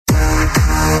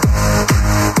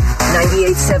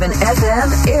98.7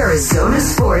 FM, Arizona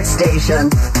Sports Station.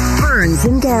 Burns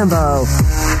and Gambo.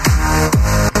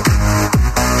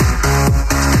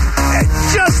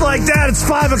 Just like that, it's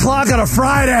 5 o'clock on a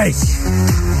Friday.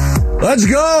 Let's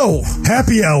go.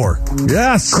 Happy hour.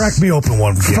 Yes. Crack me open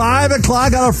one. 5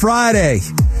 o'clock on a Friday.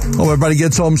 Hope everybody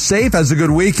gets home safe, has a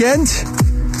good weekend.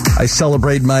 I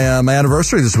celebrate my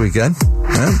anniversary this weekend.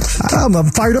 Yeah. I'm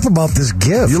fired up about this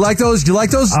gift. You like those?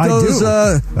 I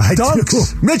dunks? do.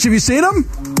 Mitch, have you seen them?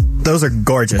 Those are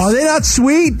gorgeous. Are they not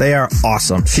sweet? They are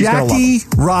awesome. She's Jackie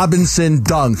Robinson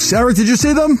dunks. Eric, did you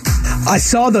see them? I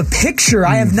saw the picture.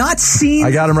 I have not seen.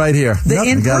 I got them right here.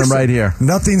 I got them right here.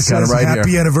 Nothing says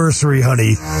happy anniversary,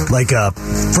 honey, like a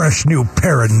fresh new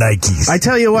pair of Nikes. I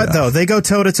tell you what, though, they go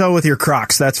toe-to-toe with your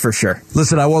Crocs, that's for sure.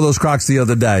 Listen, I wore those Crocs the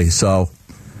other day, so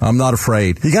I'm not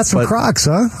afraid. You got some Crocs,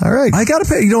 huh? All right. I got a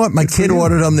pair. You know what? My kid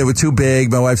ordered them. They were too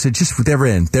big. My wife said, they're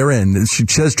in. They're in. She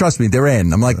says, trust me, they're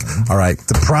in. I'm like, all right.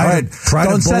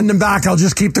 Don't send them back. I'll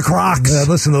just keep the Crocs.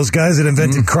 Listen, those guys that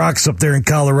invented Crocs up there in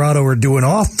Colorado are doing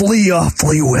awfully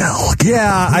well.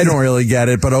 Yeah, I don't really get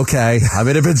it, but okay. I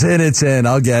mean, if it's in, it's in.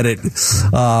 I'll get it.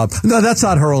 No, that's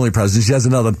not her only present. She has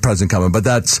another present coming, but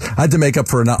I had to make up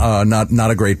for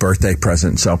not a great birthday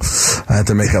present, so I had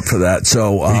to make up for that.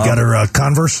 So you got her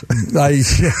Converse? I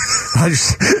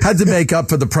just had to make up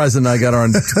for the present I got her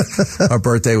on. Our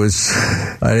birthday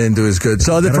I didn't do as good.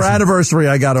 So for anniversary,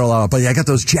 I got her a lot. But yeah, I got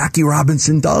those Jackie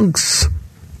Robinson dunks.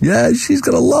 Yeah, she's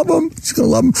gonna love them.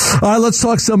 All right, let's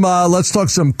talk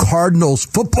some Cardinals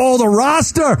football. The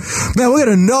roster, man, we're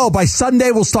gonna know by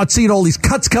Sunday. We'll start seeing all these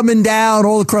cuts coming down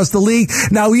all across the league.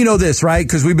 Now you know this, right?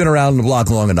 Because we've been around the block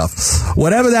long enough.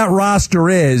 Whatever that roster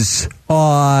is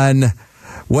on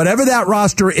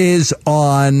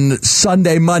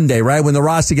Sunday, Monday, right? When the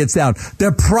roster gets down,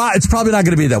 it's probably not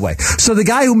going to be that way. So the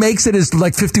guy who makes it is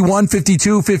like 51,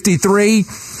 52, 53.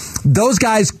 Those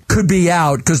guys could be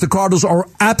out because the Cardinals are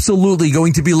absolutely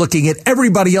going to be looking at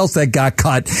everybody else that got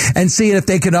cut and seeing if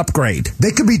they can upgrade.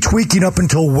 They could be tweaking up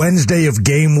until Wednesday of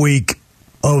game week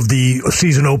of the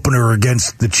season opener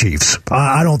against the Chiefs.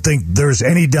 I don't think there's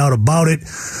any doubt about it.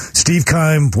 Steve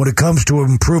Keim, when it comes to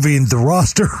improving the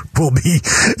roster, will be,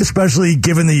 especially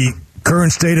given the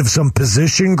current state of some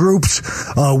position groups,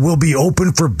 will be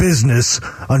open for business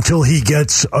until he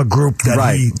gets a group that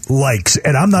he likes.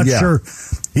 And I'm not sure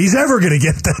he's ever going to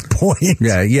get to that point.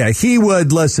 Yeah. He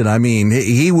would, listen, I mean,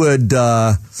 he would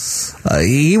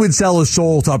sell his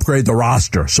soul to upgrade the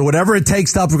roster. So whatever it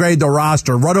takes to upgrade the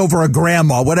roster, run over a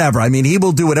grandma, whatever. I mean, he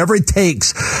will do whatever it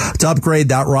takes to upgrade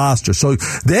that roster. So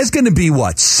there's going to be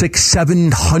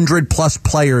 700 plus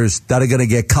players that are going to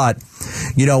get cut,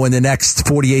 in the next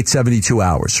 48, 72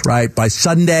 hours, right? By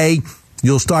Sunday,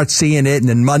 you'll start seeing it, and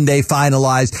then Monday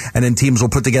finalized, and then teams will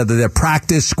put together their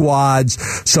practice squads.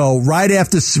 So right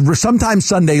after, sometime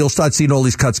Sunday, you'll start seeing all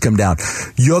these cuts come down.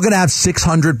 You're going to have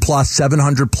 600 plus,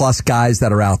 700 plus guys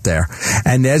that are out there.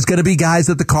 And there's going to be guys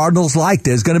that the Cardinals like.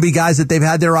 There's going to be guys that they've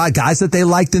had their eye, guys that they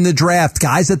liked in the draft,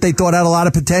 guys that they thought had a lot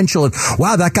of potential. And,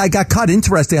 wow, that guy got cut.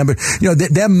 Interesting. But,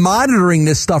 they're monitoring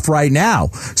this stuff right now,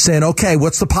 saying, okay,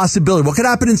 what's the possibility? What could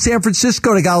happen in San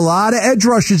Francisco? They got a lot of edge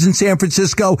rushers in San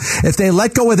Francisco. If they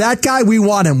let go of that guy, we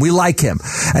want him. We like him.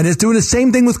 And it's doing the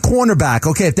same thing with cornerback.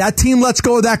 Okay, if that team lets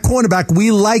go of that cornerback,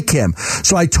 we like him.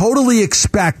 So I totally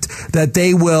expect that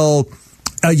they will,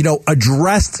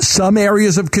 address some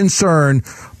areas of concern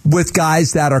with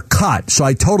guys that are cut. So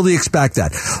I totally expect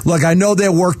that. Look, I know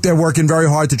they're working very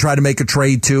hard to try to make a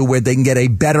trade too, where they can get a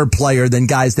better player than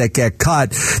guys that get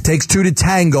cut. Takes two to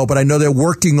tango, but I know they're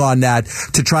working on that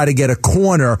to try to get a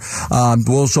corner.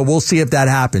 So we'll see if that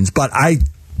happens. But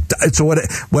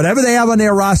whatever they have on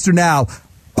their roster now,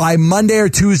 by Monday or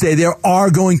Tuesday, there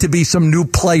are going to be some new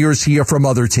players here from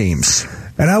other teams.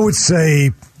 And I would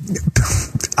say,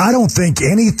 I don't think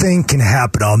anything can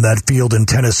happen on that field in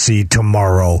Tennessee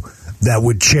tomorrow that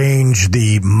would change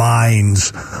the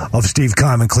minds of Steve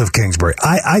Keim and Cliff Kingsbury.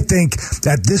 I think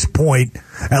at this point,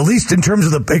 at least in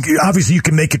terms of obviously you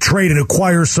can make a trade and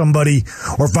acquire somebody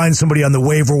or find somebody on the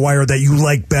waiver wire that you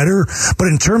like better. But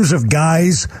in terms of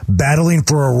guys battling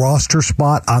for a roster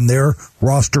spot on their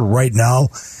roster right now,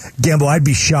 Gambo, I'd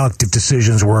be shocked if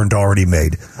decisions weren't already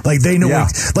made. Like they know,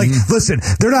 listen,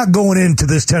 they're not going into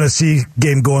this Tennessee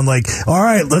game going like, all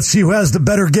right, let's see who has the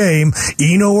better game,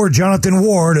 Eno or Jonathan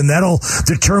Ward, and that'll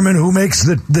determine who makes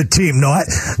the team. No,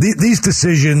 these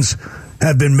decisions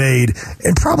have been made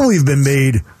and probably have been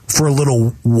made for a little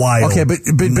while. Okay,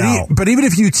 but even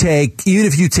if you take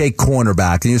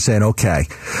cornerback and you're saying, okay,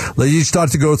 you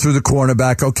start to go through the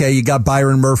cornerback. Okay, you got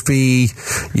Byron Murphy,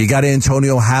 you got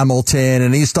Antonio Hamilton,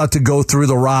 and you start to go through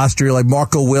the roster. You're like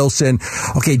Marco Wilson.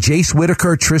 Okay, Jace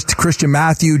Whitaker, Christian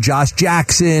Matthew, Josh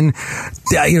Jackson.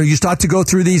 You start to go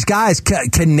through these guys.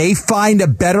 Can they find a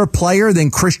better player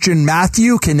than Christian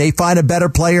Matthew? Can they find a better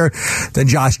player than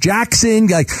Josh Jackson?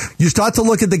 Like, you start to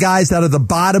look at the guys that are the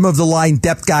bottom of the line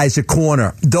depth guys at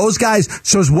corner. Those guys,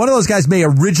 so one of those guys may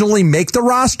originally make the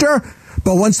roster,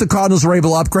 but once the Cardinals were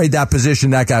able to upgrade that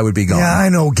position, that guy would be gone. Yeah, I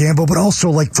know, Gambo, but also,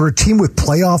 like, for a team with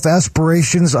playoff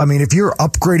aspirations, I mean, if you're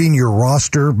upgrading your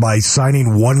roster by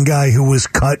signing one guy who was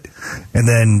cut and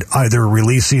then either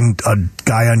releasing a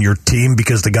guy on your team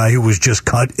because the guy who was just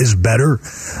cut is better,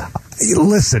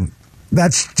 listen,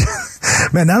 that's,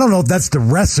 man, I don't know if that's the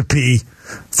recipe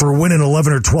for winning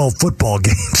 11 or 12 football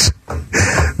games.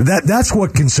 That's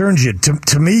what concerns you.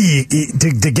 To me,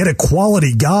 to get a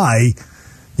quality guy,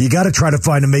 you got to try to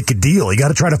find and make a deal. You got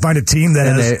to try to find a team that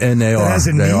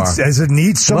has a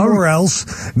need somewhere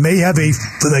else. May have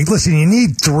listen, you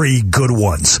need 3 good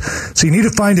ones. So you need to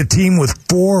find a team with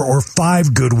 4 or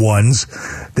 5 good ones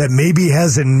that maybe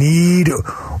has a need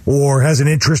or has an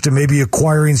interest in maybe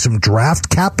acquiring some draft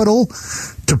capital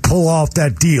to pull off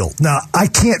that deal. Now, I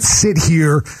can't sit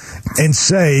here and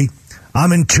say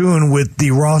I'm in tune with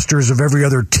the rosters of every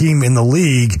other team in the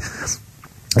league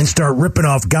and start ripping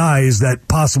off guys that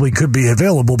possibly could be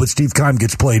available, but Steve Keim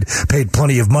gets paid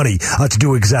plenty of money to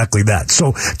do exactly that.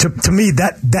 So to me,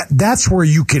 that's where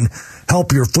you can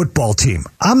help your football team.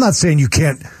 I'm not saying you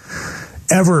can't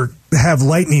ever have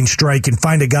lightning strike and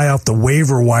find a guy off the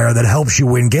waiver wire that helps you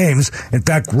win games. In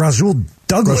fact, Rasul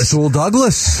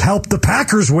Douglas helped the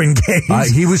Packers win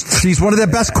games. He's one of their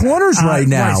best corners right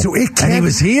now. Right, so and he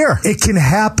was here. It can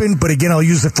happen, but again, I'll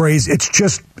use the phrase, it's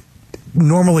just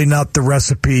normally not the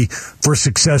recipe for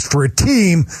success for a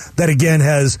team that, again,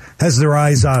 has their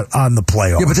eyes on the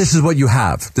playoffs. Yeah, but this is what you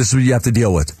have. This is what you have to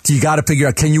deal with. You got to figure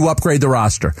out, can you upgrade the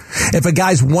roster? If a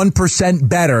guy's 1%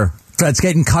 better that's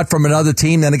getting cut from another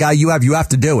team than the guy you have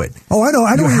to do it. Oh, I know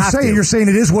what you're saying. You're saying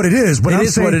it is what it is. But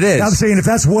what it is. I'm saying if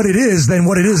that's what it is, then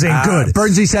what it is ain't good.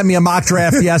 Bernsey sent me a mock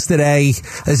draft yesterday.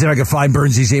 Let's see if I can find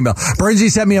Bernsey's email.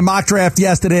 Bernsey sent me a mock draft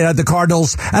yesterday at the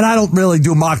Cardinals, and I don't really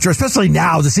do mock drafts, especially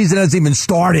now. The season hasn't even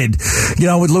started.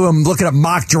 With Lou, I'm looking at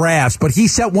mock drafts. But he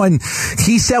sent one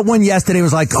yesterday. It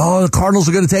was like, the Cardinals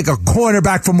are going to take a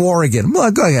cornerback from Oregon. I'm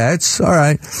like, okay, it's all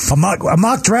right. A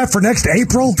mock draft for next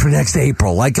April? For next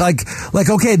April.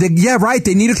 Okay, they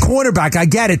need a cornerback. I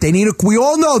get it. We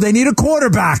all know they need a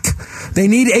quarterback. They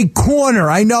need a corner.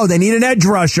 I know. They need an edge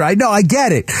rusher. I know. I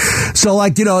get it. So,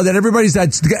 that everybody's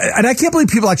and I can't believe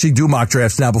people actually do mock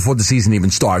drafts now before the season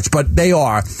even starts, but they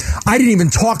are. I didn't even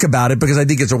talk about it because I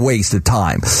think it's a waste of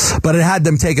time. But it had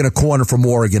them taking a corner from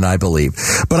Oregon, I believe.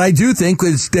 But I do think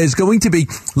there's going to be,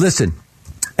 listen,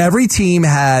 every team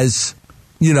has,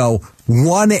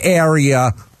 one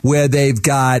area where they've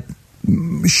got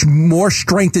more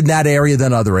strength in that area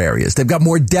than other areas. They've got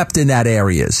more depth in that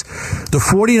areas. The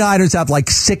 49ers have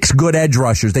 6 good edge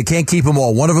rushers. They can't keep them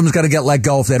all. One of them's going to get let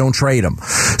go if they don't trade them.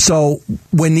 So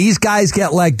when these guys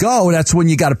get let go, that's when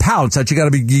you got to pounce. You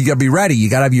got to be ready. You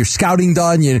got to have your scouting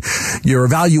done, your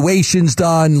evaluations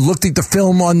done, looked at the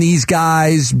film on these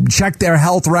guys, check their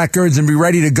health records, and be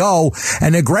ready to go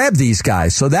and then grab these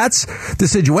guys. So that's the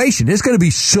situation. There's going to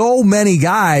be so many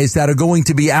guys that are going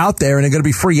to be out there and they're going to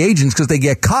be free agents because they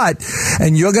get cut,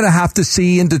 and you're going to have to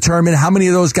see and determine how many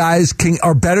of those guys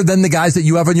are better than the guys that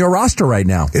you have on your roster right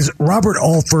now. Is Robert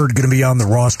Alford going to be on the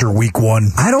roster week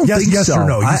 1? I don't think so. Yes or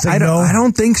no? No? I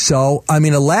don't think so. I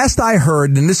mean, the last I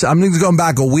heard, and I'm going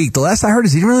back a week, the last I heard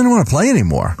is he really didn't want to play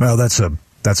anymore. Well, that's a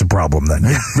problem then.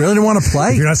 He really didn't want to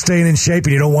play? If you're not staying in shape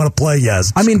and you don't want to play,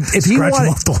 yes. I mean, if he wanted,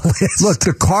 off the list. Look,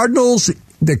 the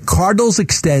Cardinals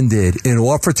extended an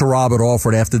offer to Robert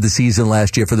Alford after the season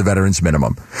last year for the veterans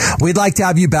minimum. We'd like to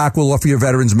have you back. We'll offer you a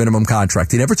veterans minimum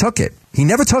contract. He never took it.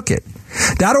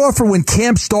 That offer when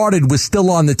camp started was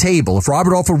still on the table. If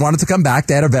Robert Alford wanted to come back,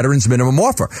 they had a veterans minimum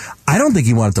offer. I don't think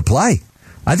he wanted to play.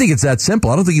 I think it's that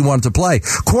simple. I don't think he wanted to play.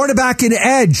 Cornerback and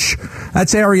edge.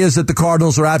 That's areas that the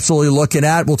Cardinals are absolutely looking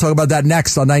at. We'll talk about that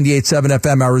next on 98.7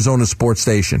 FM, Arizona Sports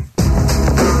Station.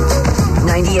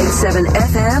 98.7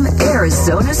 FM,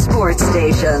 Arizona Sports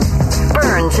Station.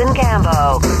 Burns and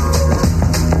Gambo.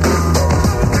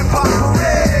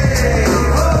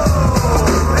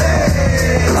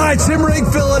 All right, Tim Ring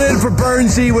filling in for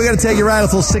Burnsy. We're going to take you right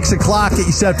until 6 o'clock. Get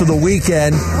you set for the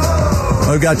weekend.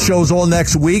 We've got shows all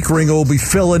next week. Ringo will be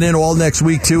filling in all next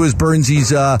week, too, as Burnsy's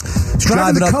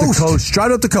driving up the coast.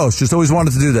 Drive up the coast. Just always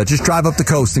wanted to do that. Just drive up the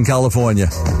coast in California.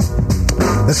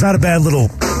 That's not a bad little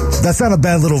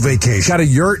vacation. Got a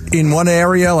yurt in one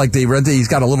area, like they rented. He's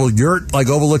got a little yurt, like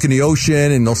overlooking the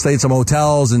ocean, and they'll stay at some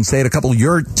hotels and stay at a couple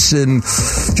yurts and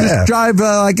just drive,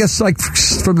 I guess, like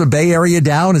from the Bay Area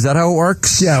down. Is that how it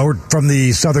works? Yeah, or from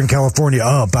the Southern California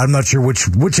up. I'm not sure which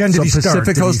end did he start.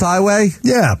 Pacific Coast Highway?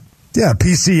 Yeah,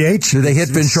 PCH. Did they hit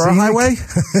Ventura Highway?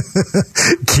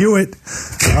 Cue it.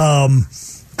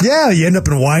 Yeah, you end up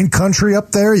in wine country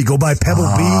up there. You go by Pebble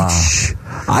Beach.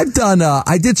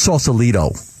 I did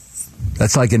Sausalito.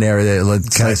 That's like an area, like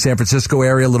San Francisco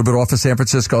area, a little bit off of San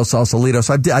Francisco, Sausalito.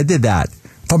 So I did that.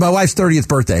 For my wife's 30th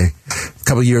birthday, a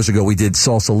couple of years ago, we did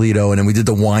Sausalito, and then we did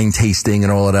the wine tasting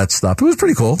and all of that stuff. It was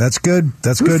pretty cool. That's good.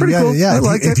 That's good. Pretty cool. Yeah. I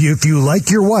like it. If you like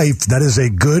your wife, that is a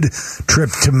good trip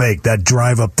to make, that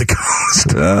drive up the coast.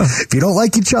 If you don't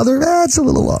like each other, it's a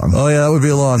little long. Oh, yeah, that would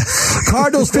be long.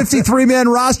 Cardinals 53-man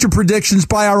roster predictions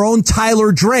by our own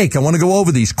Tyler Drake. I want to go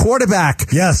over these.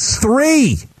 Quarterback. Yes.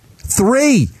 Three.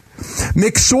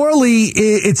 McSorley,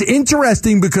 it's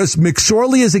interesting because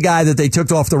McSorley is a guy that they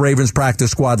took off the Ravens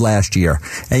practice squad last year.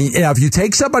 And if you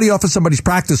take somebody off of somebody's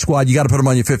practice squad, you got to put him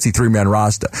on your 53-man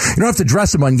roster. You don't have to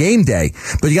dress him on game day,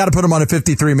 but you got to put him on a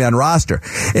 53-man roster.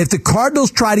 If the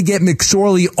Cardinals try to get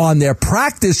McSorley on their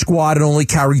practice squad and only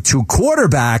carry 2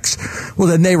 quarterbacks, well,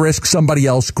 then they risk somebody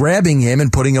else grabbing him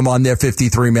and putting him on their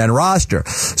 53-man roster.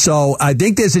 So I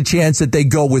think there's a chance that they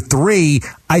go with 3.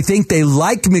 I think they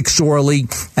like McSorley,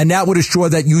 and that would assure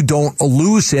that you don't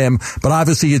lose him, but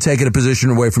obviously you're taking a position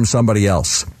away from somebody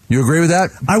else. You agree with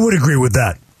that? I would agree with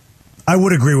that.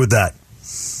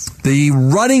 The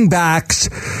running backs,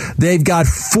 they've got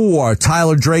 4.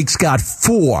 Tyler Drake's got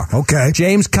 4. Okay.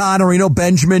 James Conner, Eno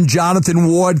Benjamin, Jonathan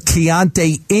Ward,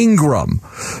 Keontae Ingram.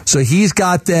 So he's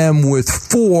got them with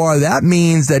 4. That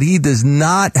means that he does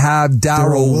not have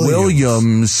Darrell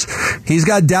Williams. He's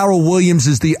got Darrell Williams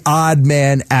as the odd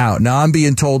man out. Now, I'm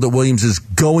being told that Williams is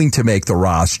going to make the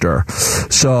roster.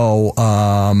 So,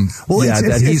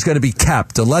 he's going to be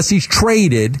kept. Unless he's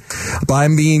traded, but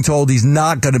I'm being told he's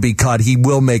not going to be cut. He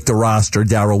will make the roster,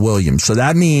 Darrell Williams. So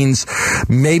that means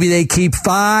maybe they keep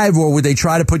 5, or would they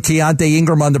try to put Keontae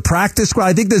Ingram on the practice squad?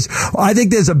 I think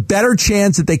there's a better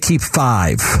chance that they keep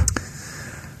 5.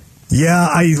 Yeah,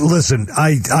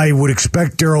 I would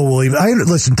expect Darrell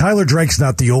Williams. Tyler Drake's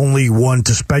not the only one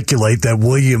to speculate that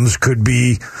Williams could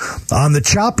be on the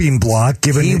chopping block.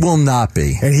 He will not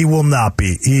be. And he will not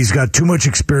be. He's got too much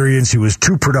experience. He was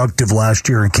too productive last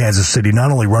year in Kansas City, not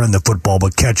only running the football,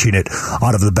 but catching it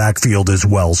out of the backfield as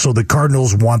well. So the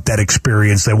Cardinals want that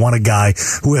experience. They want a guy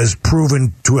who has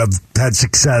proven to have had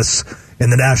success in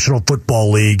the National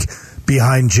Football League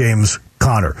behind James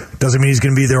Conner. Doesn't mean he's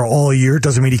going to be there all year.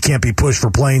 Doesn't mean he can't be pushed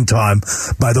for playing time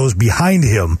by those behind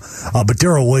him. But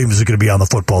Darrell Williams is going to be on the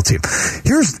football team.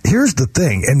 Here's the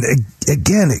thing. And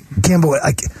again, Gambo,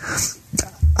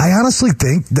 I honestly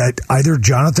think that either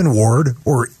Jonathan Ward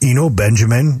or Eno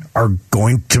Benjamin are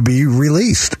going to be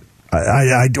released.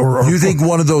 You think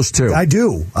one of those two? I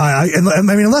do. I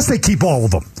mean, unless they keep all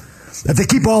of them. If they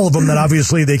keep all of them, then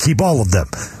obviously they keep all of them.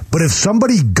 But if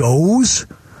somebody goes,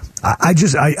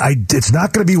 it's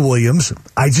not going to be Williams.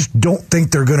 I just don't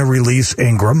think they're going to release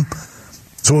Ingram.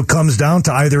 So it comes down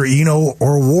to either Eno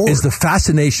or Ward. Is the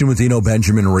fascination with Eno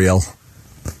Benjamin real?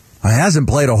 He hasn't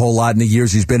played a whole lot in the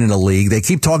years he's been in the league. They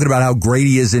keep talking about how great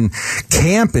he is in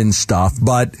camp and stuff,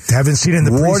 but haven't seen in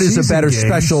the Ward is a better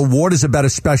games. Ward is a better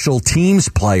special teams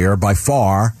player by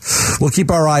far. We'll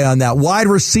keep our eye on that. Wide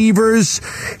receivers,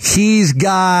 he's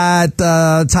got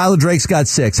Tyler Drake's got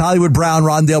 6. Hollywood Brown,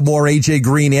 Rondale Moore, AJ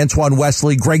Green, Antoine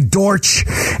Wesley, Greg Dortch,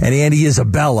 and Andy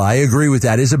Isabella. I agree with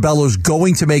that. Isabella's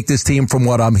going to make this team from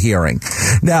what I'm hearing.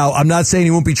 Now, I'm not saying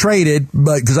he won't be traded,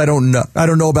 but because I don't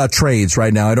know about trades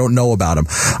right now. I don't know about him.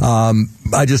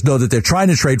 I just know that they're trying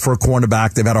to trade for a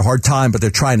cornerback. They've had a hard time, but they're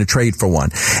trying to trade for one.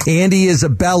 Andy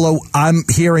Isabella, I'm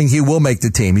hearing he will make the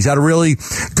team. He's had a really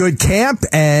good camp,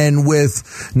 and with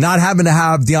not having to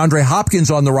have DeAndre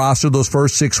Hopkins on the roster those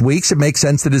first 6 weeks, it makes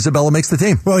sense that Isabella makes the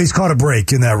team. Well, he's caught a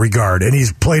break in that regard, and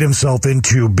he's played himself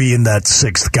into being that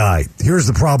 6th guy. Here's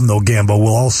the problem, though, Gambo.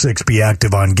 Will all 6 be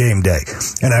active on game day?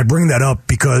 And I bring that up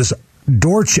because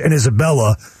Dortch and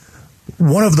Isabella,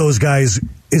 one of those guys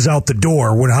is out the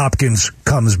door when Hopkins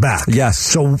comes back. Yes.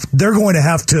 So they're going to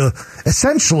have to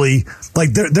essentially,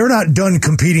 like, they're not done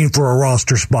competing for a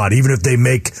roster spot, even if they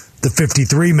make the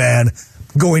 53-man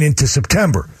going into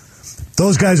September.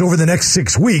 those guys over the next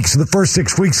 6 weeks, the first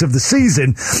 6 weeks of the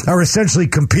season, are essentially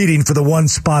competing for the one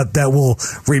spot that will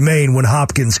remain when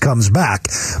Hopkins comes back.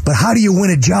 But how do you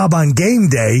win a job on game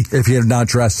day if you're not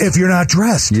dressed? If you're not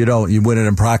dressed, you don't. You win it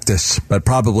in practice, but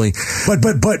probably.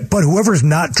 But whoever's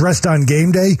not dressed on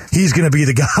game day, he's going to be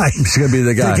the guy. He's going to be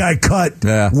the guy cut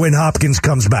when Hopkins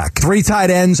comes back. 3 tight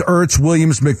ends: Ertz,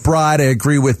 Williams, McBride. I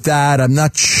agree with that. I'm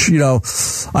not.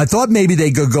 I thought maybe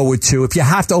they could go with 2. If you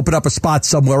have to open up a spot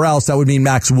somewhere else, that would mean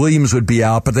Max Williams would be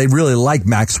out, but they really like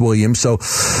Max Williams. So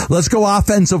let's go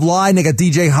offensive line. They got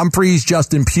DJ Humphries,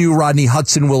 Justin Pugh, Rodney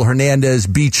Hudson, Will Hernandez,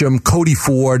 Beachum, Cody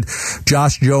Ford,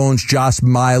 Josh Jones, Josh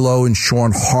Milo, and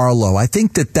Sean Harlow. I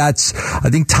think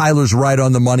Tyler's right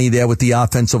on the money there with the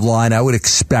offensive line. I would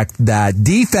expect that.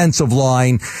 Defensive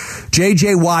line,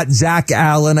 J.J. Watt, Zach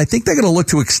Allen. I think they're going to look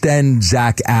to extend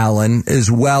Zach Allen as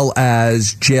well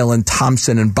as Jalen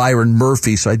Thompson and Byron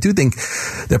Murphy. So I do think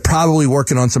they're probably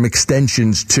working on some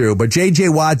extensions too. But J.J.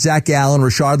 Watt, Zach Allen,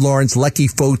 Rashard Lawrence, Lecky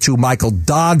Fotu, Michael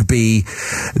Dogby,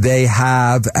 they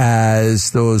have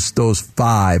as those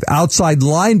 5. Outside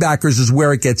linebackers is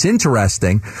where it gets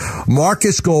interesting.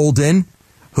 Marcus Golden,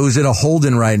 who's in a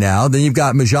holding right now. Then you've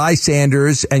got Majai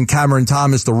Sanders and Cameron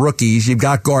Thomas, the rookies. You've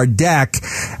got Gardeck,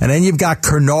 and then you've got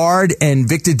Kernard and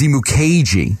Victor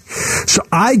Dimukeji. So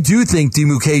I do think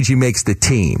Dimukeji makes the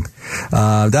team.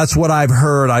 That's what I've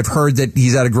heard. I've heard that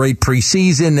he's had a great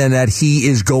preseason and that he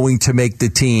is going to make the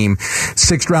team.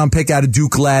 6th-round pick out of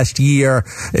Duke last year.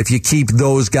 If you keep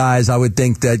those guys, I would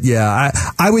think that,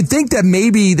 I would think that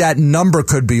maybe that number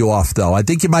could be off, though. I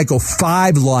think you might go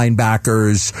 5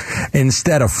 linebackers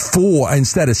instead of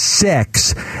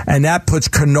 6, and that puts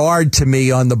Kennard to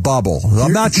me on the bubble.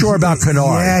 I'm not sure about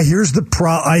Kennard. Yeah, here's the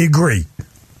problem. I agree.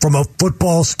 From a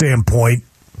football standpoint,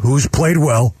 who's played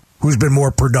well, who's been more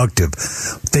productive.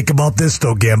 Think about this,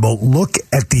 though, Gambo. Look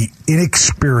at the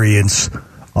inexperience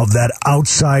of that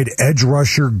outside edge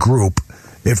rusher group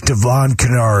if Devon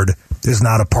Kennard is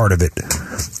not a part of it.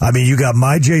 I mean, you got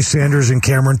Majai Sanders and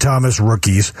Cameron Thomas,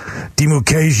 rookies.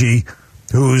 Dimukeji,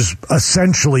 who's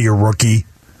essentially a rookie.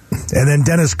 And then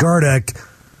Dennis Gardeck,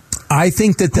 I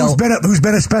think that who's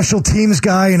been a special teams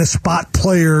guy and a spot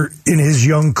player in his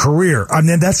young career. I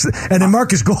mean, and then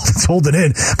Marcus Golden's holding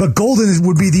in, but Golden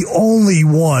would be the only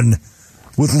one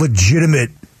with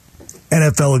legitimate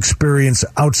NFL experience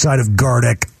outside of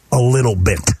Gardeck a little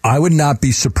bit. I would not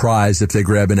be surprised if they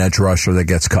grab an edge rusher that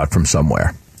gets cut from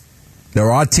somewhere.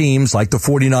 There are teams like the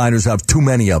 49ers have too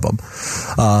many of them.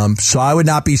 So I would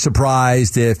not be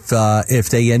surprised if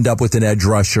they end up with an edge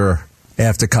rusher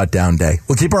after cut down day.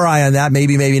 We'll keep our eye on that.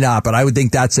 Maybe, maybe not. But I would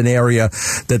think that's an area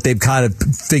that they've kind of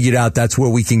figured out that's where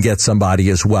we can get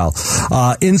somebody as well.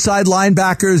 Inside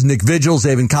linebackers, Nick Vigil,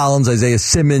 Zaven Collins, Isaiah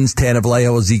Simmons, Tanner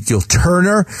Vallejo, Ezekiel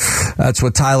Turner. That's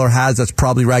what Tyler has. That's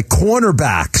probably right.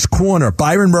 Cornerbacks,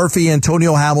 Byron Murphy,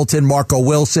 Antonio Hamilton, Marco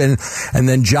Wilson, and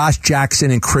then Josh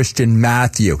Jackson and Christian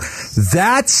Matthew.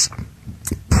 That's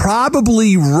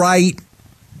probably right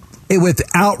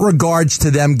without regards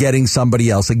to them getting somebody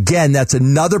else. Again, that's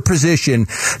another position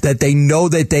that they know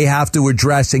that they have to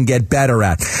address and get better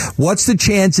at. What's the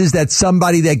chances that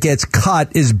somebody that gets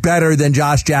cut is better than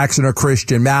Josh Jackson or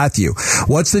Christian Matthew?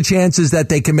 What's the chances that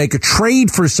they can make a trade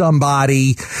for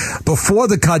somebody before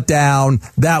the cut down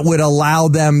that would allow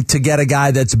them to get a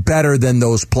guy that's better than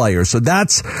those players? So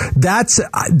that's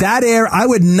that air. I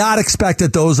would not expect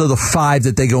that those are the 5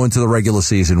 that they go into the regular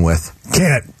season with.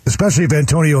 Can't, especially if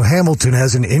Antonio Hamilton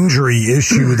has an injury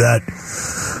issue that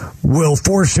will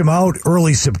force him out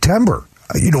early September.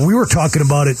 You know, we were talking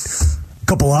about it a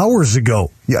couple hours ago.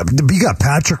 Yeah, you got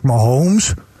Patrick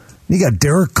Mahomes, you got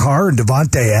Derek Carr and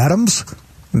Devontae Adams,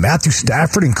 Matthew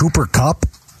Stafford and Cooper Kupp.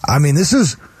 I mean, this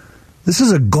is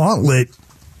a gauntlet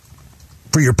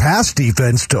for your pass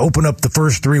defense to open up the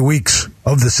first 3 weeks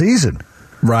of the season.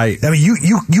 Right. I mean,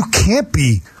 you can't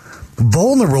be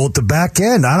vulnerable at the back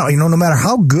end. No matter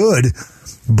how good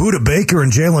Budda Baker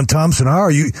and Jalen Thompson are,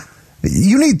 you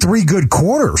need 3 good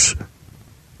corners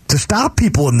to stop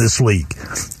people in this league.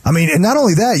 I mean, and not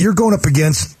only that, you're going up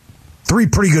against 3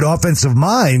 pretty good offensive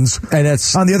minds and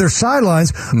that's on the other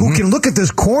sidelines who can look at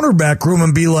this cornerback room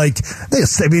and be like,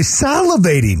 they'd be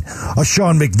salivating a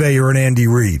Sean McVay or an Andy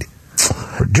Reid.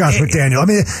 Or Josh McDaniel. I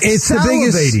mean, it's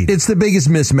the biggest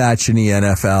mismatch in the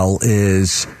NFL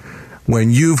is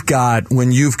when you've got 3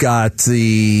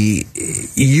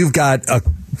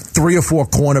 3 or 4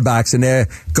 cornerbacks, and they're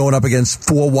going up against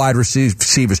 4 wide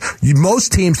receivers.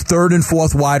 Most teams' 3rd and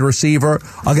 4th wide receiver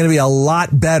are going to be a lot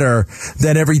better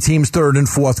than every team's 3rd and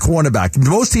 4th cornerback.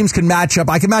 Most teams can match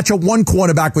up. I can match up 1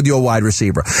 cornerback with your wide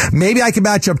receiver. Maybe I can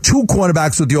match up 2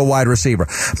 cornerbacks with your wide receiver.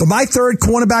 But my 3rd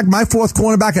cornerback, my 4th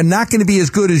cornerback are not going to be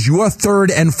as good as your 3rd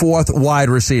and 4th wide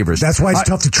receivers. That's why it's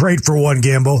tough to trade for one,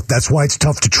 Gambo. That's why it's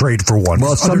tough to trade for one.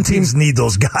 Well, some teams need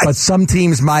those guys. But some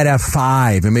teams might have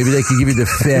 5, and maybe they could give you the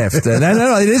 5th.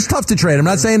 No, it is tough to trade. I'm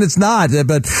not saying it's not,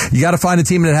 but you got to find a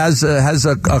team that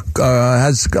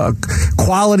has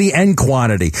quality and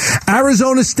quantity.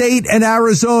 Arizona State and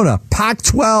Arizona,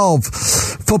 Pac-12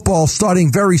 football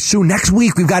starting very soon. Next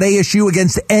week, we've got ASU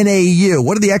against NAU.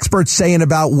 What are the experts saying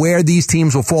about where these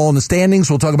teams will fall in the standings?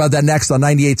 We'll talk about that next on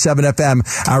 98.7 FM,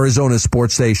 Arizona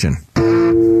Sports Station.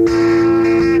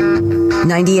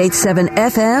 98.7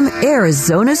 FM,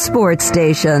 Arizona Sports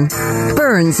Station.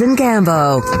 Burns and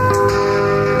Gambo.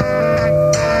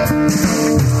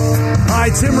 All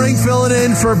right, Tim Ring filling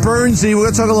in for Burnsy. We're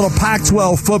going to talk a little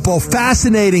Pac-12 football.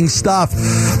 Fascinating stuff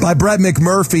by Brett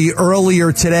McMurphy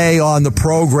earlier today on the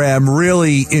program.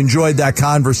 Really enjoyed that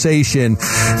conversation.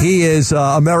 He is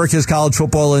America's college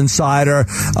football insider.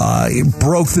 He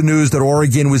broke the news that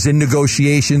Oregon was in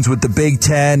negotiations with the Big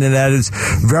Ten, and that it's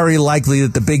very likely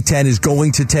that the Big Ten is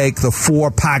going to take the 4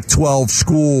 Pac-12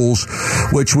 schools,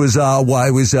 which was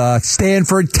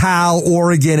Stanford, Cal,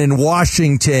 Oregon, and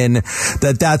Washington.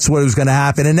 That's what it was going to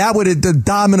happen. And that would, the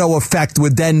domino effect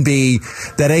would then be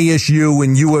that ASU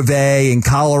and U of A and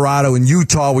Colorado and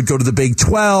Utah would go to the Big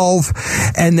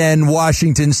 12, and then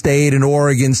Washington State and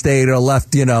Oregon State are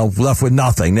left with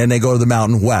nothing. Then they go to the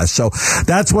Mountain West. So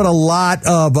that's what a lot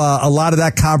of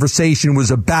that conversation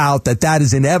was about, that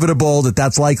is inevitable,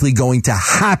 that's likely going to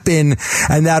happen,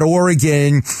 and that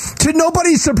Oregon, to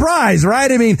nobody's surprise, right?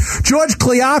 I mean, George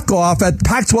Kliavkoff at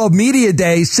Pac-12 Media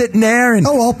Day sitting there and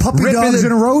all puppy dogs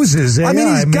and roses. I mean,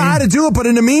 he's got to do it, but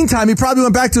in the meantime, he probably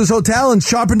went back to his hotel and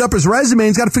sharpened up his resume.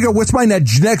 He's got to figure out what's my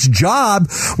next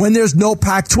job when there's no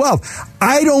Pac-12.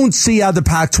 I don't see how the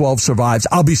Pac-12 survives.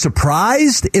 I'll be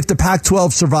surprised if the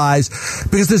Pac-12 survives,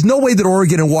 because there's no way that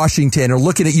Oregon and Washington are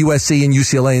looking at USC and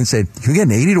UCLA and saying, you're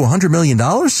getting $80 to $100 million?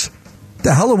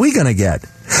 The hell are we going to get?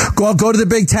 Go to the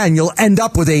Big Ten. You'll end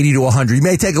up with 80 to 100. You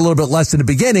may take a little bit less in the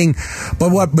beginning,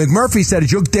 but what McMurphy said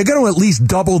is they're going to at least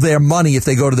double their money if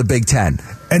they go to the Big Ten.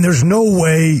 And there's no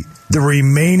way the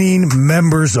remaining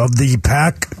members of the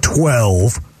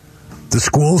Pac-12, the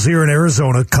schools here in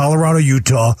Arizona, Colorado,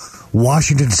 Utah,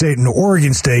 Washington State, and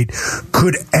Oregon State,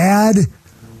 could add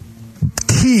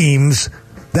teams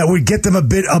that would get them a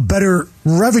better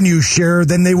revenue share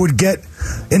than they would get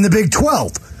in the Big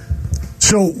 12.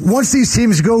 So once these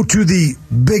teams go to the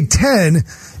Big Ten,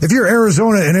 if you're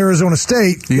Arizona and Arizona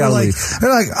State, they're like,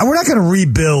 we're not going to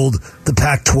rebuild the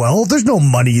Pac-12. There's no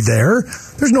money there.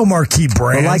 There's no marquee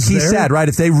brands. Well, like he said, right?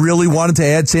 If they really wanted to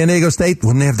add San Diego State,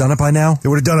 wouldn't they have done it by now? They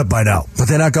would have done it by now, but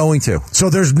they're not going to.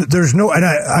 So there's no.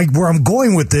 And where I'm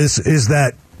going with this is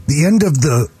that the end of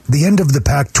the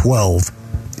Pac-12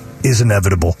 is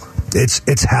inevitable.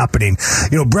 It's happening.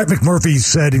 Brett McMurphy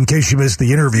said, in case you missed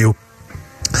the interview,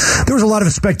 there was a lot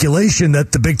of speculation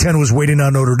that the Big Ten was waiting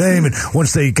on Notre Dame, and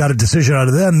once they got a decision out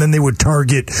of them, then they would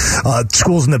target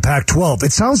schools in the Pac-12.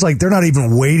 It sounds like they're not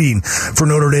even waiting for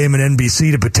Notre Dame and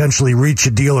NBC to potentially reach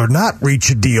a deal or not reach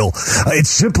a deal. It's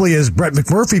simply, as Brett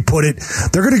McMurphy put it,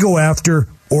 they're going to go after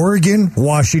Oregon,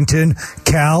 Washington,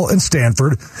 Cal, and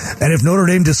Stanford. And if Notre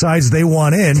Dame decides they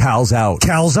want in, Cal's out.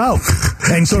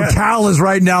 And so Cal is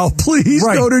right now, please,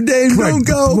 right, Notre Dame, don't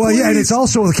go. Well, please. Yeah, and it's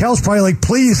also, Cal's probably like,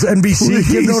 please,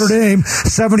 NBC, give Notre Dame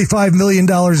 $75 million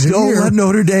a year. Don't let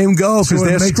Notre Dame go, because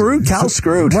they're screwed. Cal's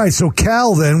screwed. Right, so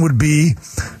Cal then would be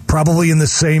probably in the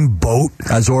same boat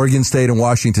as Oregon State and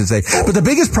Washington State. But the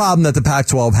biggest problem that the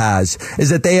Pac-12 has is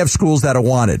that they have schools that are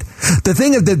wanted. The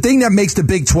thing that makes the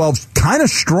Big 12 kind of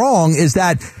strong is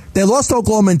that they lost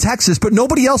Oklahoma and Texas, but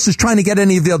nobody else is trying to get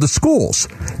any of the other schools.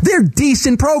 They're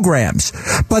decent programs,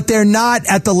 but they're not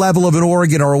at the level of an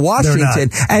Oregon or a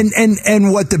Washington.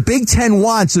 And what the Big Ten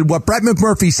wants, and what Brett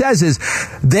McMurphy says, is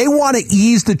they want to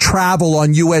ease the travel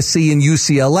on USC and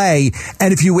UCLA.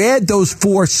 And if you add those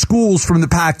 4 schools from the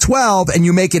Pac-12 and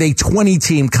you make it a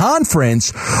 20-team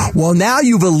conference, well, now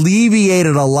you've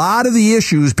alleviated a lot of the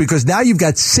issues, because now you've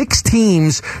got 6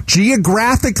 teams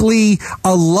geographically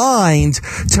aligned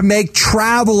to to make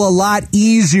travel a lot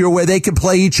easier where they can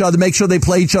play each other, make sure they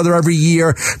play each other every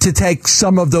year to take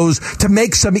some of those, to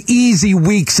make some easy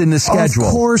weeks in the schedule.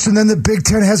 Of course, and then the Big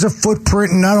Ten has a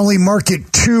footprint in not only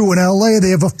Market 2 in L.A.,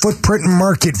 they have a footprint in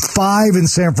Market 5 in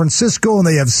San Francisco, and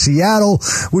they have Seattle,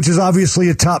 which is obviously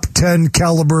a top 10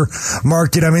 caliber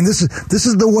market. I mean, this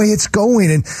is the way it's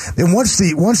going. And once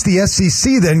the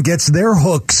SEC then gets their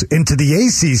hooks into the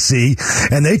ACC,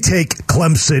 and they take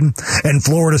Clemson and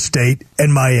Florida State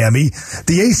and Miami,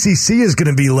 the ACC is going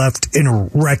to be left in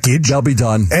wreckage. They'll be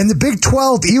done. And the Big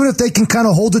 12, even if they can kind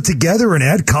of hold it together and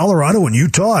add Colorado and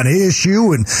Utah and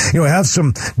ASU and have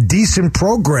some decent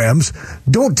programs,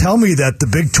 don't tell me that the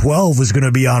Big 12 is going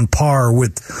to be on par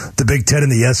with the Big 10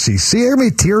 and the SEC. I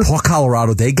mean, Poor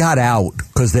Colorado, they got out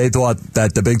because they thought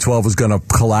that the Big 12 was going to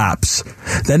collapse.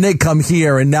 Then they come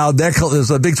here, and now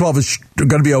the Big 12 is going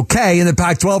to be okay, and the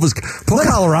Pac-12 is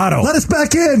Colorado. Let us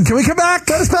back in. Can we come back?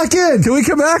 Let us back in. Can we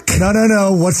come back?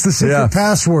 No. What's the secret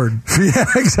password? Yeah,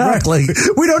 exactly.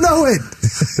 Right. We don't know it.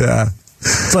 Yeah.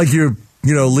 It's like you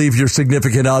leave your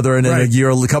significant other, and then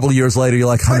a couple of years later, you're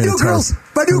like, my new girl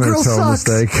sucks. My new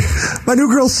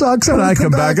girl sucks. When I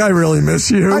come back, I really miss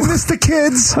you. I miss the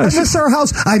kids. I miss our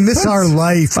house. I miss our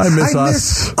life. I miss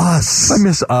us. I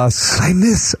miss us. I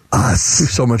miss us. You're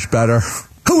so much better.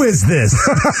 Who is this?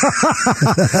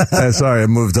 Sorry, I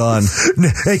moved on.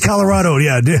 Hey, Colorado,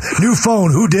 new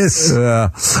phone. Who dis? Yeah.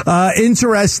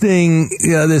 Interesting.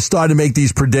 They're starting to make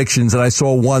these predictions, and I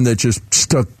saw one that just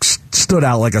stood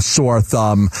out like a sore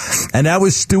thumb, and that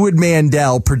was Stuart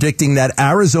Mandel predicting that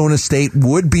Arizona State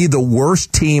would be the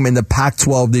worst team in the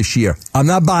Pac-12 this year. I'm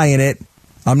not buying it.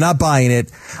 I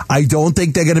don't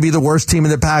think they're going to be the worst team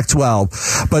in the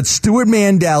Pac-12. But Stuart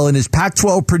Mandel in his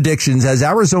Pac-12 predictions has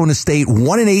Arizona State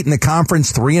 1-8 in the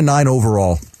conference, 3-9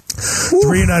 overall.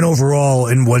 3-9 overall,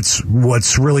 and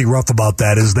what's really rough about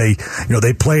that is they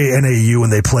play NAU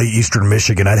and they play Eastern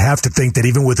Michigan. I'd have to think that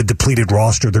even with a depleted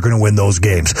roster, they're going to win those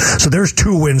games. So there's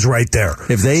 2 wins right there.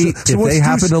 If they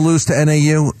happen to lose to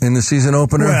NAU in the season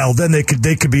opener, well, then they could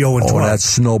be 0-12. Oh, that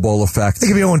snowball effect. They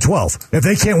could be 0-12. If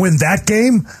they can't win that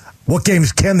game, what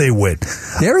games can they win?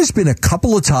 There has been a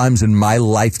couple of times in my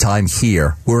lifetime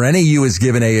here where NAU has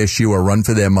given ASU a run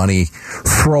for their money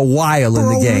for a while in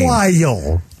the game.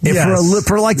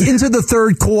 For like into the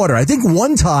third quarter. I think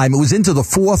one time it was into the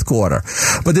fourth quarter.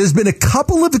 But there's been a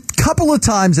couple of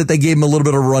times that they gave them a little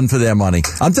bit of a run for their money.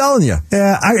 I'm telling you.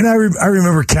 Yeah, I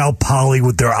remember Cal Poly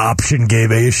with their option gave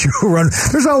ASU a run.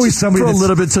 There's always somebody for a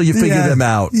little bit till you figure them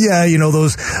out. Yeah,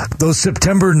 those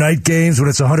September night games when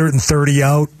it's 130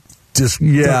 out. Just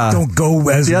don't go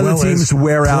as the well other teams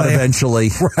wear out eventually.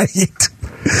 Right.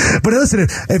 But listen,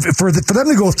 for them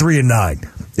to go 3-9,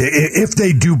 if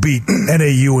they do beat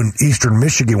NAU and Eastern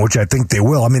Michigan, which I think they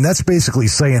will, I mean that's basically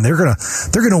saying they're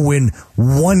gonna win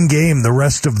one game the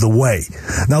rest of the way.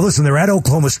 Now listen, they're at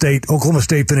Oklahoma State. Oklahoma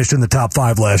State finished in the top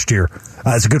 5 last year.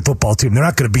 It's a good football team. They're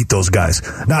not going to beat those guys,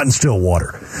 not in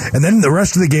Stillwater. And then the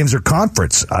rest of the games are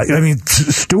conference. I mean,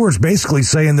 Stewart's basically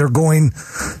saying they're going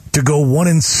to go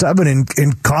 1-7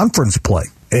 in conference play,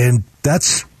 and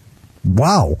that's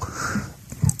wow.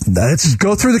 That's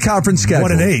go through the conference schedule.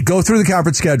 1-8. Go through the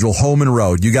conference schedule, home and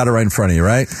road. You got it right in front of you,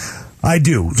 right? I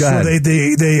do. Go ahead.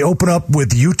 They open up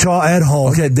with Utah at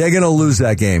home. Okay, they're going to lose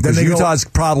that game because Utah's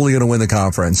probably going to win the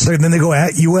conference. Then they go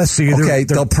at USC. Okay,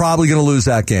 they're probably going to lose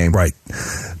that game. Right.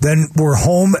 Then we're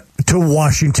home to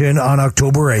Washington on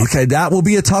October 8th. Okay, that will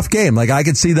be a tough game. Like, I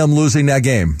could see them losing that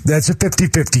game. That's a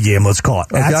 50-50 game, let's call it.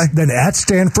 Okay. Then at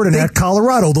Stanford and at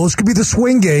Colorado. Those could be the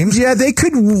swing games. Yeah, they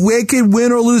could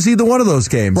win or lose either one of those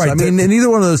games. Right. I mean, and neither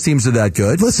one of those teams are that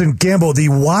good. Listen, Gambo, the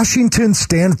Washington,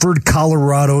 Stanford,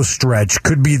 Colorado stretch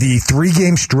could be the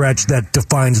 3-game stretch that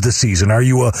defines the season. Are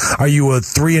you a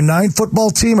 3-9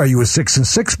 football team? Are you a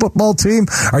 6-6 football team?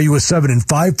 Are you a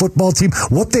 7-5 football team?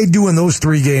 What they do in those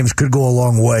 3 games could go a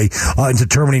long way in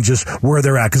determining just where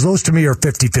they're at, because those to me are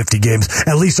 50-50 games,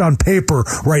 at least on paper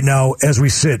right now as we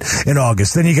sit in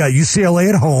August. Then you got UCLA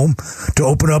at home to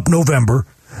open up November,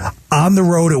 on the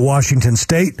road at Washington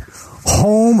State,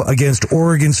 home against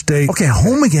Oregon State. Okay,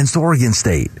 home against Oregon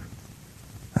State.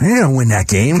 They're going to win that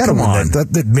game. Come on.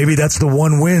 Maybe that's the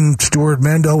one win Stuart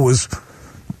Mandel was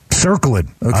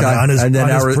circling. Okay. And then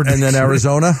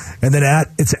Arizona? And then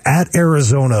it's at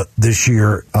Arizona this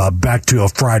year, back to a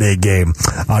Friday game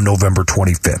on November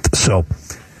 25th. So,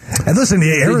 and listen,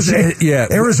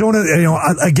 Arizona,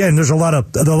 again, there's a lot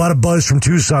of buzz from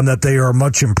Tucson that they are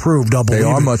much improved. They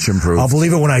are much improved. I'll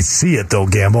believe it when I see it, though,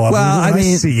 Gambo. I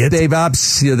mean, see it.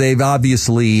 They've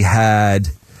obviously had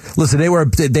Listen,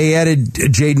 they added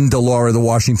Jaden Delora, the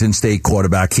Washington State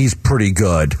quarterback. He's pretty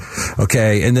good.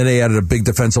 Okay, and then they added a big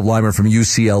defensive lineman from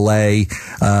UCLA,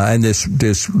 and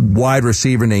this wide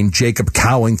receiver named Jacob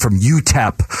Cowing from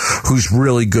UTEP, who's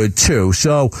really good too.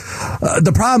 So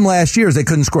the problem last year is they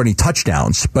couldn't score any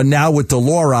touchdowns, but now with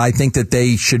Delora, I think that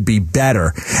they should be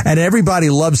better. And everybody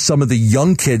loves some of the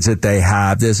young kids that they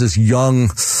have. There's this young,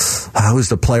 who's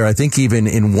the player? I think even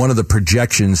in one of the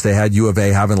projections they had U of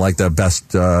A having like the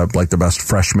best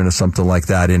freshman or something like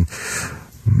that. And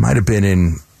might have been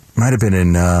in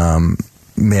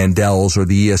Mandel's or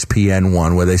the ESPN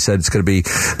one where they said it's going to be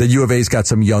the U of A's got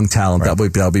some young talent. Right.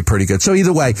 That'll be pretty good. So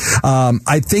either way,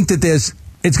 I think that it's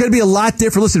going to be a lot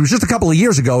different. Listen, it was just a couple of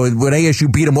years ago when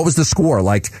ASU beat them. What was the score?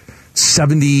 Like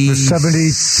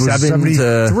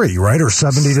 73, right? Or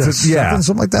 70 to 7,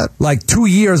 something like that. Like 2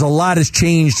 years, a lot has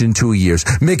changed in 2 years.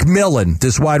 McMillan,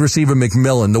 this wide receiver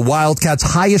McMillan, the Wildcats'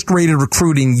 highest rated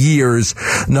recruiting years,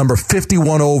 number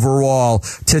 51 overall.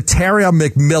 Tataria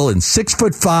McMillan,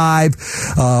 6'5",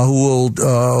 who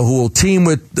will team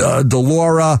with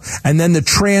Delora, and then the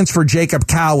transfer Jacob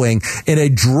Cowing in a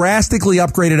drastically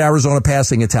upgraded Arizona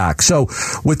passing attack. So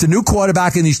with the new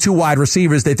quarterback and these two wide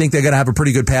receivers, they think they're going to have a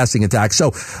pretty good passing attack.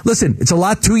 So listen, it's a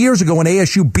lot 2 years ago when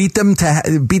ASU beat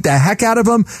the heck out of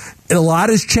them. And a lot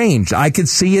has changed. I could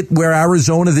see it where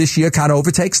Arizona this year kind of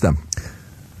overtakes them.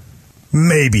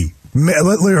 Maybe.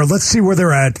 Let's see where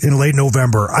they're at in late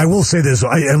November. I will say this,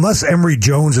 unless Emory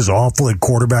Jones is awful at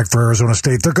quarterback for Arizona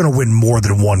State, they're going to win more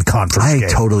than one conference game. I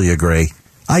totally agree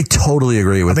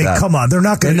with that. Come on, they're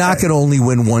not going to only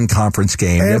win one conference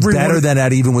game. They're better than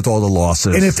that, even with all the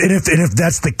losses. And if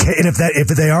that's the case, if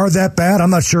they are that bad, I'm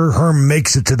not sure Herm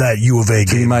makes it to that U of A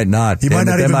game. He might not. He might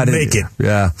not even make it.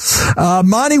 Yeah.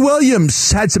 Monty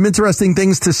Williams had some interesting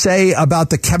things to say about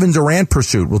the Kevin Durant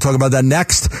pursuit. We'll talk about that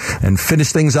next and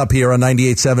finish things up here on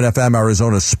 98.7 FM,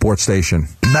 Arizona's sports station.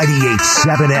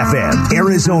 98.7 FM,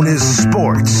 Arizona's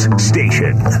sports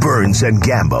station. Burns and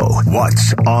Gambo.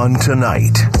 What's on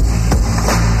tonight?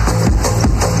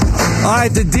 All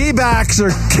right, the D-backs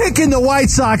are kicking the White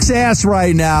Sox ass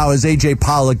right now as A.J.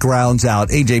 Pollock grounds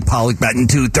out. A.J. Pollock batting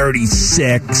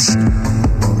 .236.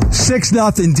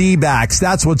 6-0 D-backs.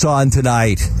 That's what's on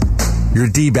tonight. Your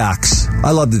D-backs.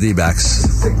 I love the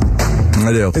D-backs.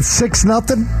 I do. It's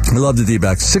 6-0? I love the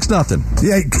D-backs. 6-0.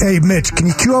 Yeah, hey, Mitch, can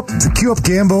you cue up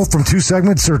Gambo from 2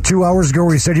 segments or 2 hours ago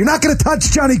where he said, you're not going to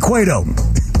touch Johnny Cueto?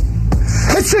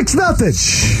 It's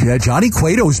 6-0. Yeah, Johnny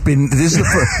Cueto's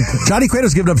Johnny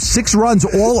Cueto's given up 6 runs,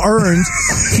 all earned.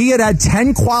 He had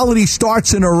 10 quality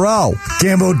starts in a row.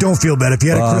 Gambo, don't feel bad. If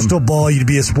you had a crystal ball, you'd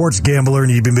be a sports gambler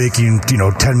and you'd be making,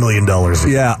 $10 million.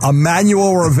 Yeah,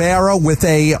 Emmanuel Rivera with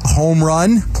a home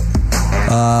run.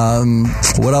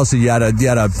 What else? You had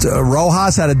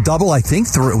Rojas had a double, I think.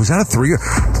 Was that a 3?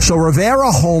 So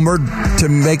Rivera homered to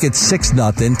make it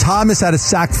 6-0. Thomas had a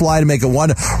sac fly to make it 1.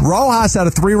 Rojas had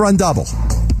a 3-run double.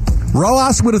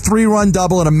 Rojas with a 3-run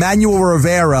double and Emmanuel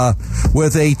Rivera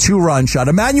with a 2-run shot.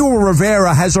 Emmanuel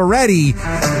Rivera has already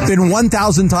been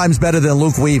 1,000 times better than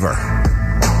Luke Weaver.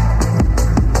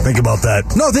 Think about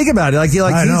that. No, think about it. Right? You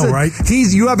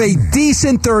have a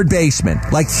decent third baseman.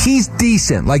 He's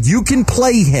decent. You can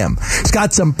play him. He's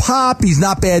got some pop. He's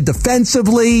not bad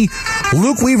defensively.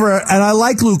 Luke Weaver, and I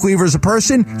like Luke Weaver as a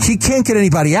person, he can't get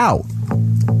anybody out.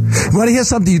 You want to hear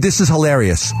something? This is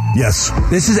hilarious. Yes.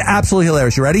 This is absolutely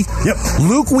hilarious. You ready? Yep.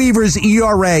 Luke Weaver's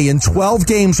ERA in 12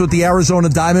 games with the Arizona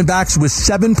Diamondbacks was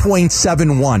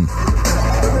 7.71.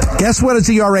 Guess what his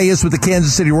ERA is with the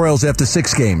Kansas City Royals after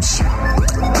 6 games?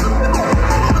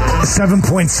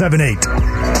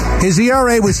 7.78. His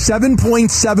ERA was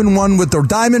 7.71 with the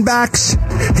Diamondbacks.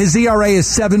 His ERA is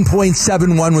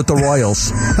 7.71 with the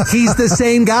Royals. He's the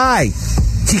same guy.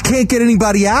 He can't get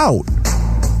anybody out.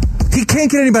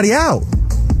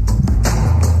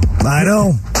 I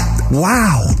know.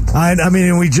 Wow. I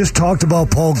mean, we just talked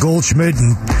about Paul Goldschmidt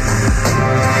and,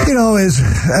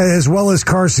 as well as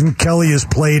Carson Kelly has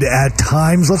played at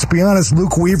times, let's be honest,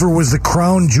 Luke Weaver was the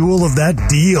crown jewel of that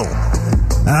deal.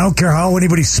 I don't care how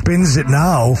anybody spins it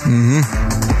now.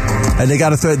 Mm-hmm. And they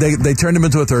got they turned him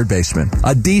into a third baseman.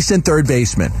 A decent third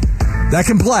baseman. That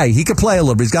can play. He can play a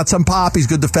little bit. He's got some pop. He's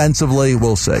good defensively.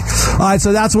 We'll see. All right,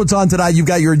 so that's what's on tonight. You've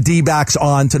got your D-backs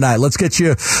on tonight. Let's get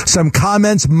you some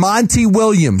comments. Monty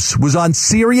Williams was on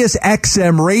Sirius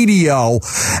XM radio,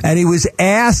 and he was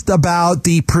asked about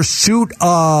the pursuit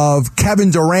of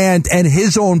Kevin Durant and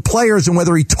his own players and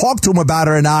whether he talked to him about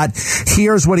it or not.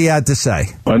 Here's what he had to say.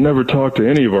 I never talked to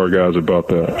any of our guys about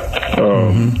that.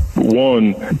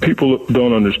 One, people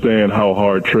don't understand how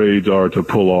hard trades are to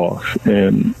pull off.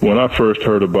 And when I first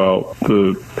heard about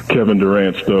the Kevin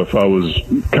Durant stuff, I was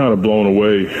kind of blown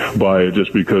away by it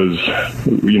just because,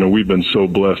 we've been so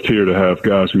blessed here to have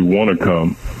guys who want to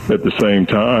come. At the same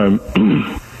time,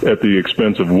 at the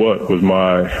expense of what was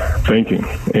my thinking.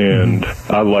 And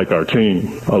I like our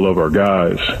team. I love our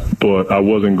guys. But I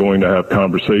wasn't going to have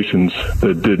conversations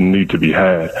that didn't need to be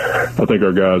had. I think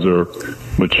our guys are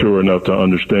mature enough to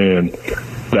understand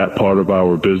that part of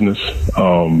our business.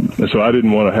 And so I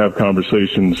didn't want to have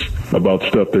conversations about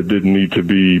stuff that didn't need to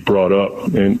be brought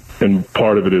up. And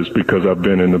part of it is because I've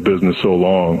been in the business so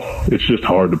long, it's just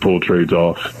hard to pull trades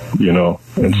off,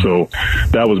 And so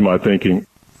that was my thinking.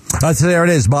 So there it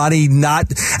is, Monty. And I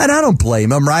don't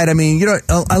blame him, right? I mean,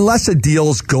 unless a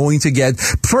deal's going to get,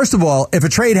 first of all, if a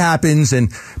trade happens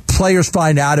and players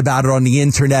find out about it on the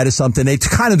internet or something, they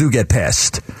kind of do get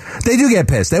pissed. They do get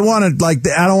pissed. They want to,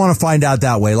 I don't want to find out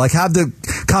that way. Have the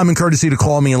common courtesy to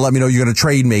call me and let me know you're going to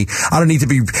trade me. I don't need to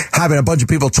be having a bunch of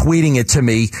people tweeting it to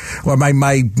me or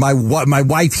my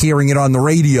wife hearing it on the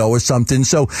radio or something.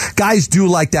 So guys do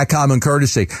like that common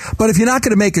courtesy. But if you're not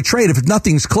going to make a trade, if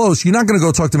nothing's close, you're not going to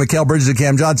go talk to Mikal Bridges and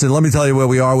Cam Johnson. Let me tell you where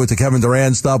we are with the Kevin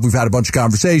Durant stuff. We've had a bunch of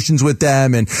conversations with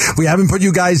them and we haven't put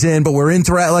you guys in, but we're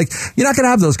interested. You're not going to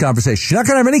have those conversations. You're not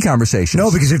going to have any conversations.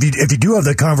 No, because if you do have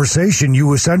that conversation,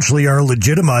 you essentially are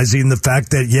legitimizing the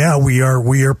fact that,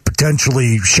 we are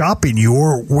potentially shopping you,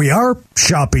 or we are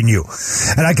shopping you.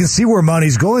 And I can see where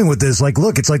Monty's going with this.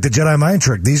 Look, it's like the Jedi mind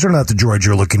trick. These are not the droids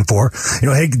you're looking for.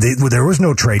 There was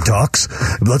no trade talks.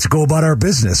 Let's go about our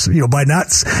business. By not,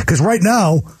 because right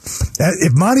now,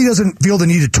 if Monty doesn't feel the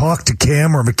need to talk to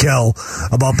Cam or Mikal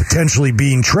about potentially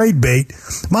being trade bait,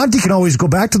 Monty can always go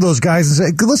back to those guys and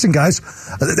say, listen, guys,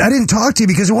 I didn't talk to you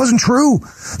because it wasn't true.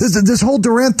 This whole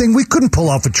Durant thing, we couldn't pull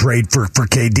off a trade for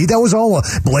KD. That was all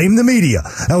blame the media.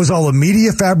 That was all a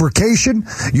media fabrication.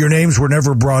 Your names were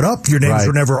never brought up. Your names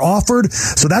were never offered.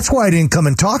 So that's why I didn't come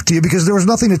and talk to you, because there was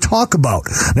nothing to talk about.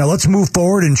 Now let's move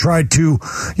forward and try to,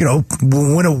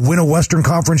 win a Western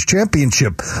Conference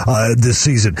championship this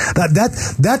season.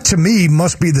 That to me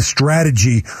must be the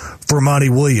strategy for Monty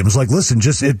Williams. Listen,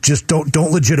 just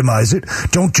don't legitimize it.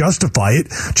 Don't justify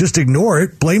it. Just ignore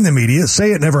it. Blame the media.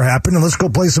 Say it never happened, and let's go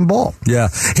play some ball. Yeah.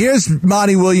 Here's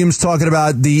Monty Williams talking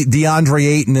about the DeAndre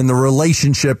Ayton and the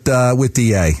relationship with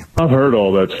DA. I've heard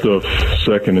all that stuff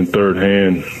second and third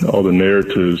hand, all the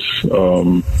narratives.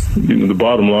 The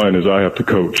bottom line is I have to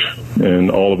coach,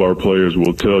 and all of our players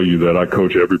will tell you that I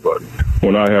coach everybody.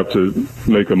 When I have to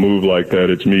make a move like that,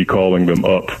 it's me calling them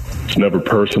up. It's never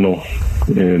personal.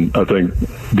 And I think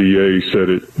DA said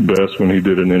it best when he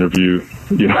did an interview.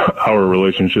 Our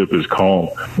relationship is calm,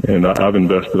 and I've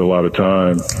invested a lot of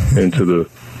time into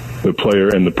the player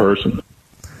and the person.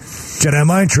 Jedi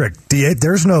mind trick. DA,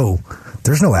 there's no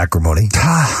acrimony.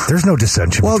 There's no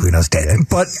dissension between us, Dan.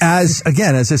 But as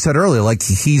I said earlier,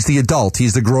 he's the adult.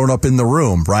 He's the grown up in the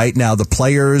room, right? Now the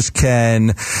players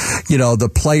can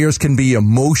be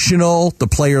emotional. The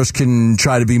players can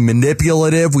try to be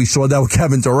manipulative. We saw that with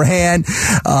Kevin Durant.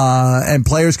 And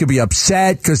players can be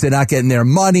upset because they're not getting their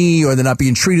money or they're not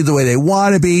being treated the way they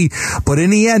want to be. But in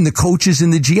the end, the coaches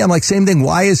and the GM, same thing.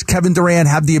 Why does Kevin Durant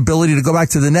have the ability to go back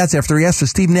to the Nets after he asked for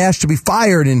Steve Nash to be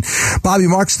fired and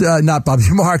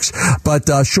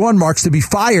Sean Marks to be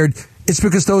fired? It's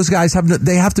because those guys have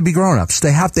to be grown-ups.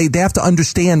 They have to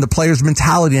understand the players'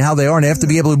 mentality and how they are, and they have to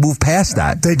be able to move past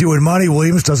that. They do. And Monty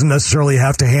Williams doesn't necessarily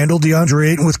have to handle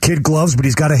DeAndre Ayton with kid gloves, but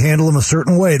he's got to handle him a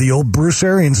certain way. The old Bruce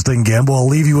Arians thing, Gambo. I'll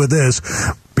leave you with this.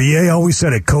 BA always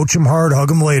said it, coach him hard, hug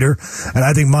him later. And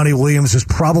I think Monty Williams is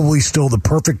probably still the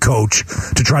perfect coach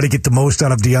to try to get the most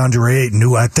out of DeAndre Ayton,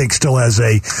 who I think still has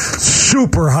a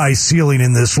super high ceiling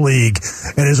in this league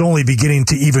and is only beginning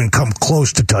to even come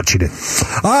close to touching it.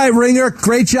 All right, Ringer,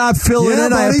 great job filling in.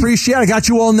 Buddy. I appreciate it. I got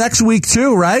you all next week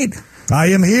too, right?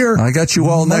 I am here. I got you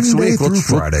all next week. We'll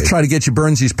try to get you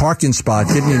Burnsy's parking spot,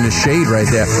 getting you in the shade right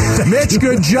there. Mitch,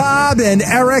 good job. And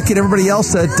Eric and everybody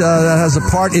else that has a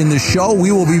part in the show.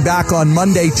 We will be back on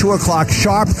Monday, 2 o'clock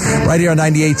sharp, right here on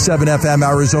 98.7 FM,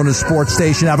 Arizona Sports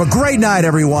Station. Have a great night,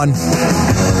 everyone.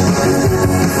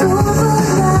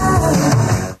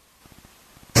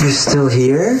 You're still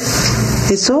here?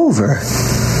 It's over.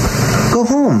 Go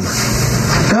home.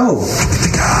 Go.